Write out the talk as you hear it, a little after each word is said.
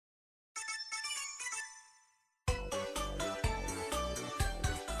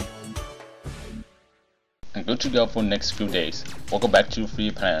and go to go for the next few days. Welcome back to free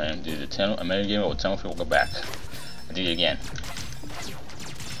plan. Did the channel American game or channel free? Welcome back. I did it again.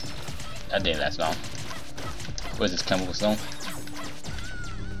 That didn't last long. Where's this chemical stone?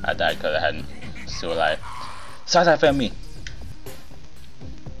 I died because I hadn't still alive. Side found me.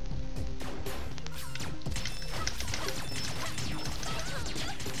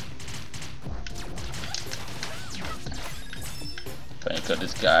 Trying to cut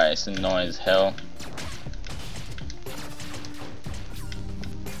this guy. It's annoying as hell.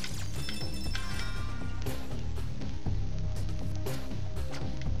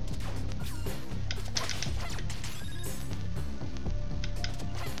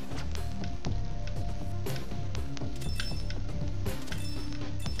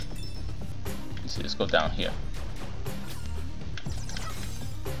 Let's go down here.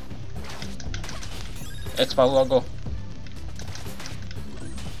 Xbox logo.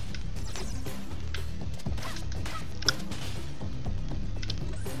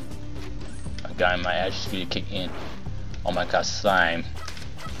 I got my ass really kick in. Oh my god, slime.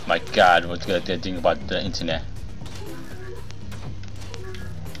 My god, what's the thing about the internet?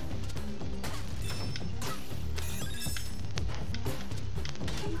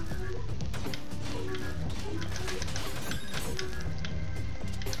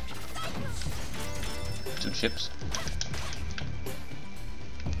 Chips.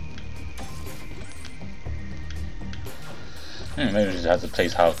 Maybe we just have to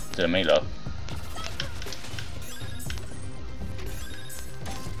place how they're made of.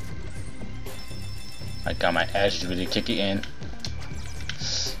 I got my ass really kick it in.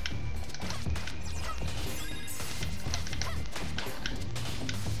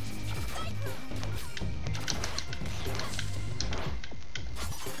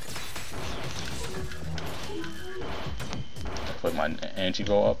 Let my energy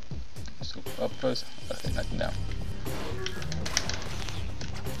go up. Let's go up first. Okay, nothing down.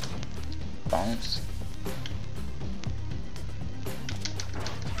 Bounce.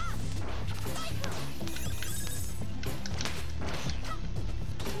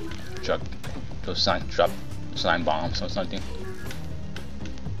 Drop those slime bombs or something.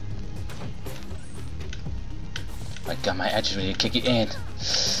 I got my edges ready to kick it in.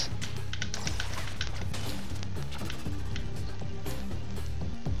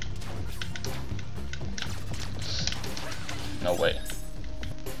 No way.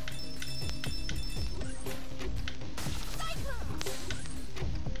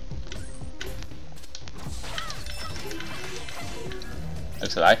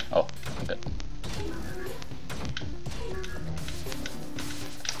 Looks alive. Oh, good.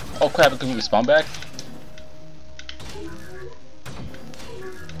 Oh crap, can we respawn back?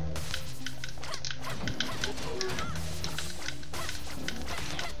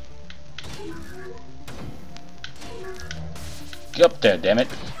 Get up there, damn it.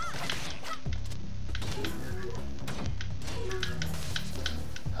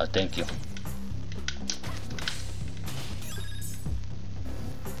 Oh, thank you.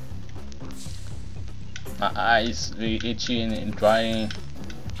 My eyes really itchy and drying.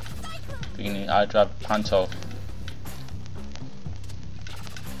 Beginning eye drop poncho.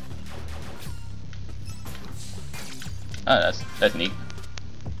 Ah, that's neat.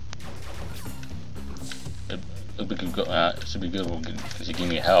 We could go, it should be good because you give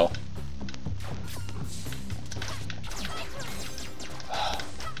me hell.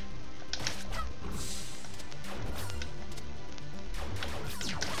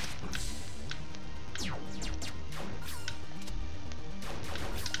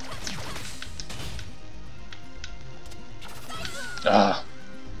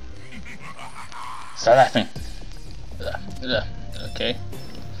 Stop laughing. Okay.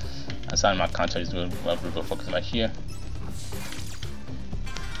 That's how my content is going to focus right here.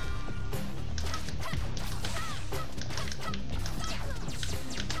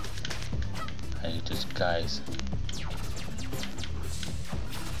 I hate these guys.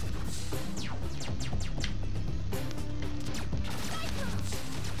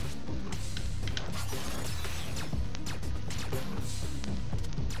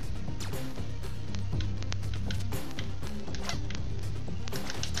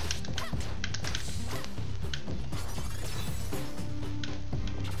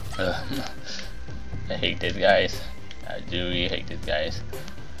 I hate these guys. I do really hate these guys.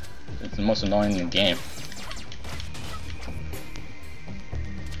 It's the most annoying in the game.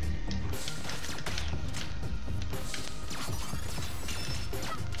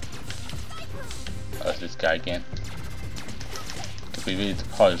 Oh, it's this guy again. Could be really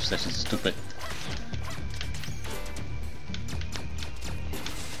hard if such is stupid.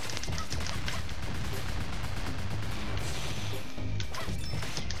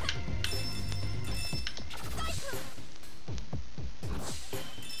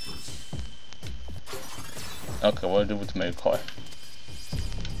 Okay, what do we do with the Maverick car?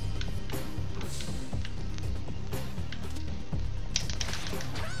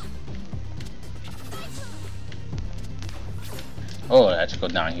 Oh, I have to go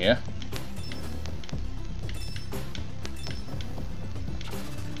down here.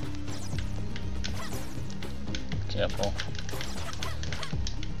 Careful.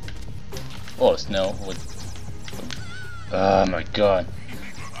 Oh, snow oh my god.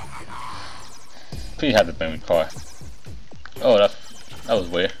 Pretty happy with my car. Oh, that was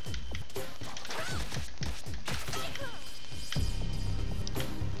weird.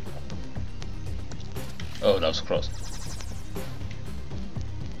 Oh, that was close.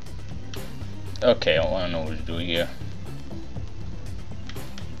 Okay, I want to know what to do here.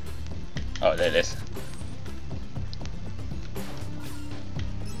 Oh, there it is.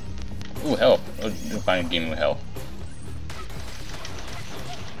 Ooh, help. Oh, you finally gave me help.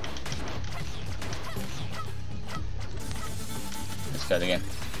 Let's try it again.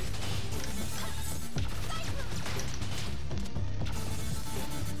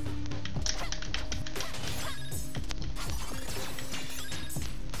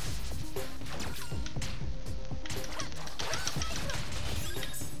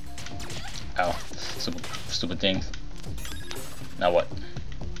 Ow. Stupid things. Now what?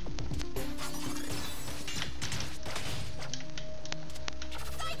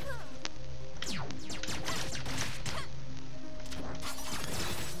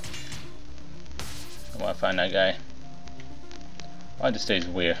 I want to find that guy. Why this stage is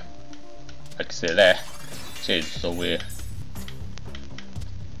weird? I can say that. Stage is so weird.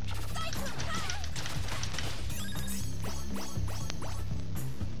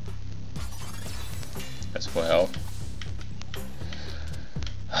 That's for help.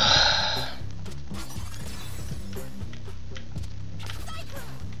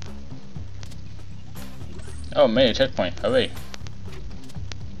 Oh, made a checkpoint. Hurry.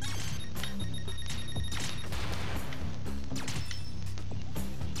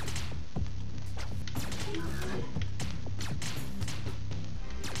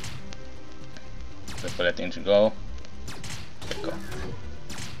 Wait for that thing to go. There we go.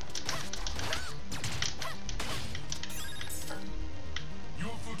 You're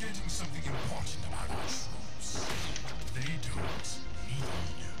forgetting something important about our troops. They don't need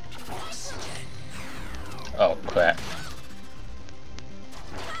oxygen. Oh crap.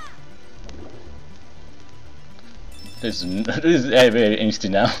 This is very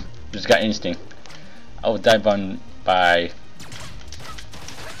interesting now. Just got interesting. I was dive on by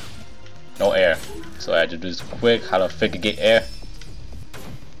no air. So I had to do this quick, how to figure get air.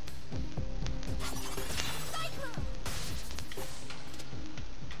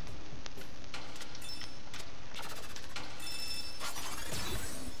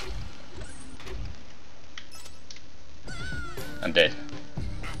 I'm dead.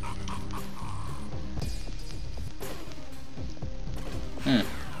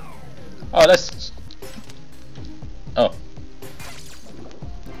 Oh, that's... Oh.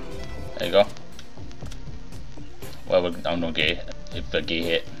 There you go. Well, I'm gonna get if I get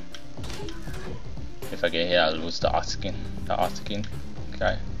hit. If I get hit, I'll lose the oxygen. The oxygen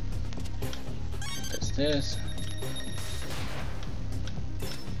guy. That's this.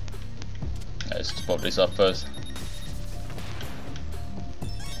 Let's explode this up first.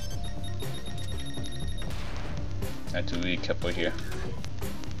 I have to be careful here.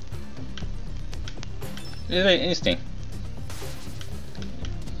 It's very interesting.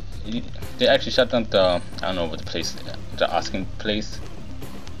 They actually shut down the, I don't know what the place, the asking place.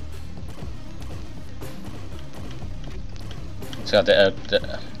 Took out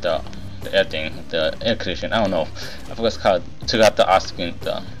the air thing, the air condition. I don't know. I forgot it's called. Took out the asking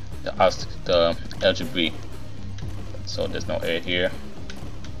the LGB. So there's no air here.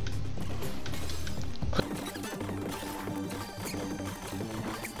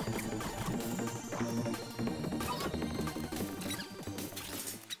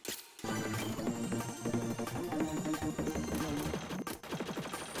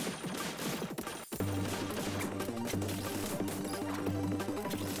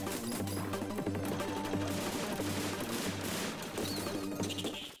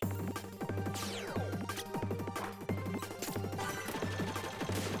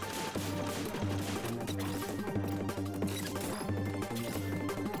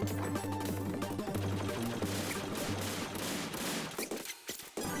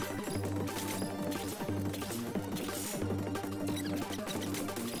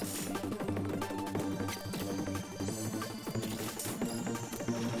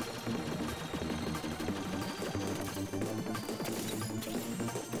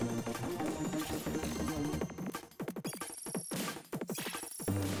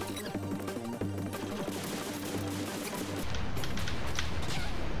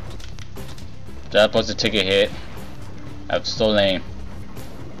 That supposed to take a hit. That's so lame.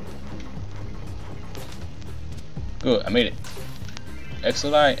 Good, I made it.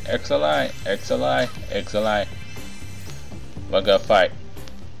 XLI, XLI, XLI, XLI. What got fight?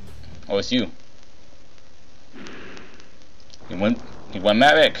 Oh, it's you. He went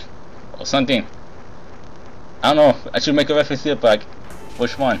Maverick or something. I don't know. I should make a reference here, but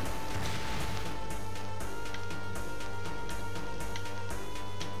which one?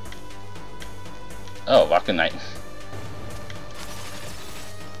 Oh, Rocket Knight.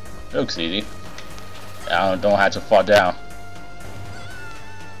 Looks easy. I don't have to fall down.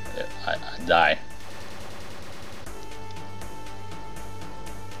 I die.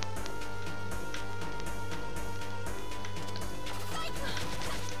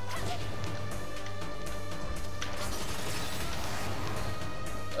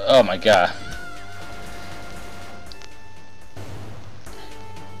 Oh my god.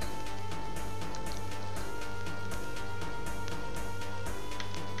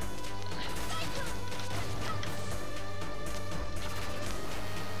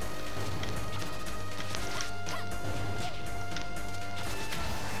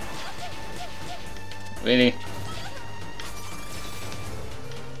 Really?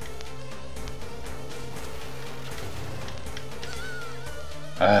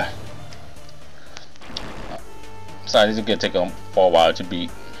 Sorry, this is gonna take for a while to beat.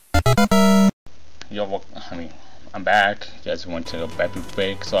 I'm back. Just went to a battery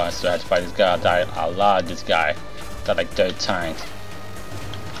break, so I still had to fight this guy. I died a lot of this guy. Died like 30 times.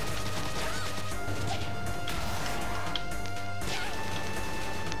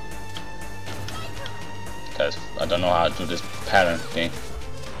 Because I don't know how to do this pattern thing.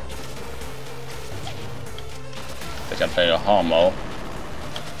 Because I'm playing a hard mode.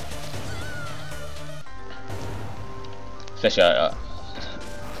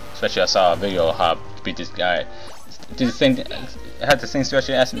 Especially I saw a video of how to beat this guy. Did the same. It had the same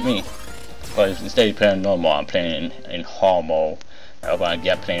situation as me, but instead of playing normal, I'm playing in hard mode. I'm gonna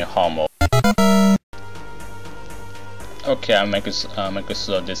get playing hard mode. Okay, I'll make it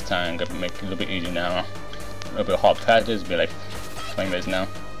slow this time. Gonna make it a little bit easier now. A little bit hard practice. Be like 20 minutes now.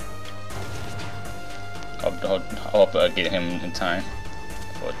 I hope I get him in time.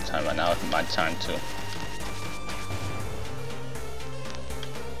 For time right now, it's my time too.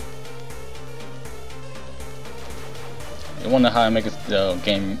 You wonder how I make it the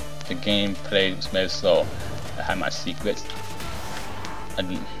gameplay very slow. I have my secrets.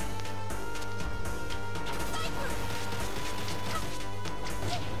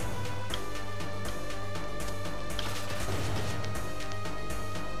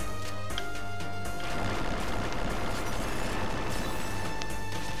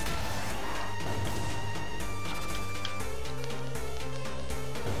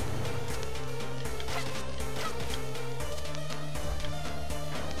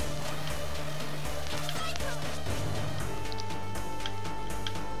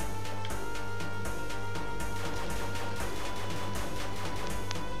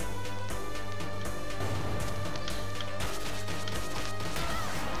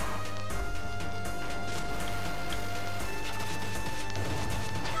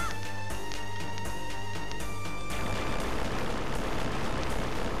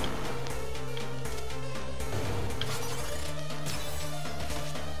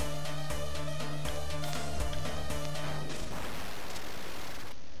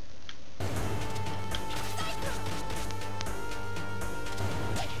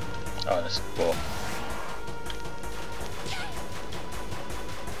 Oh, that's cool.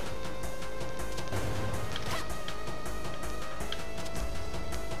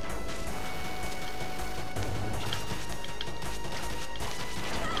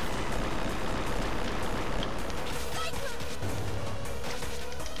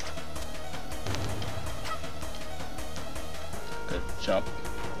 Good jump.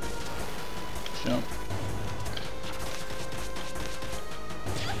 Jump.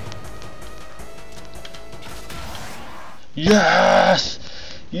 Yes!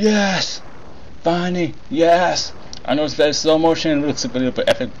 Yes! Finally! Yes! I know it's very slow motion, it looks a little bit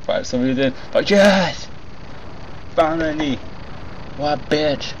epic for some reason, but yes! Finally! What a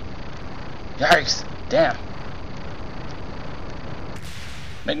bitch! Yikes! Damn!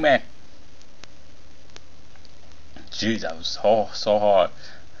 Big man! Jeez, that was so hard.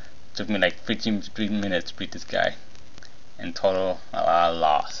 Took me like 15 minutes to beat this guy. In total, I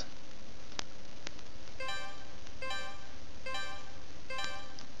lost.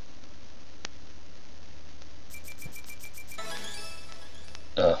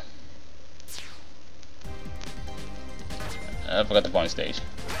 I forgot the bonus stage.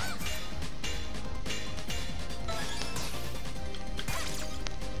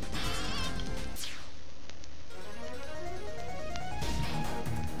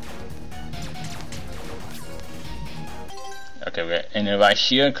 Okay, we're in it right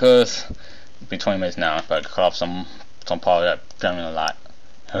here because it's been 20 minutes now, but I cut off some part that I'm drowning a lot.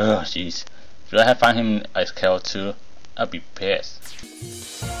 Oh jeez. Should I have find him as KO2? I'd be pissed.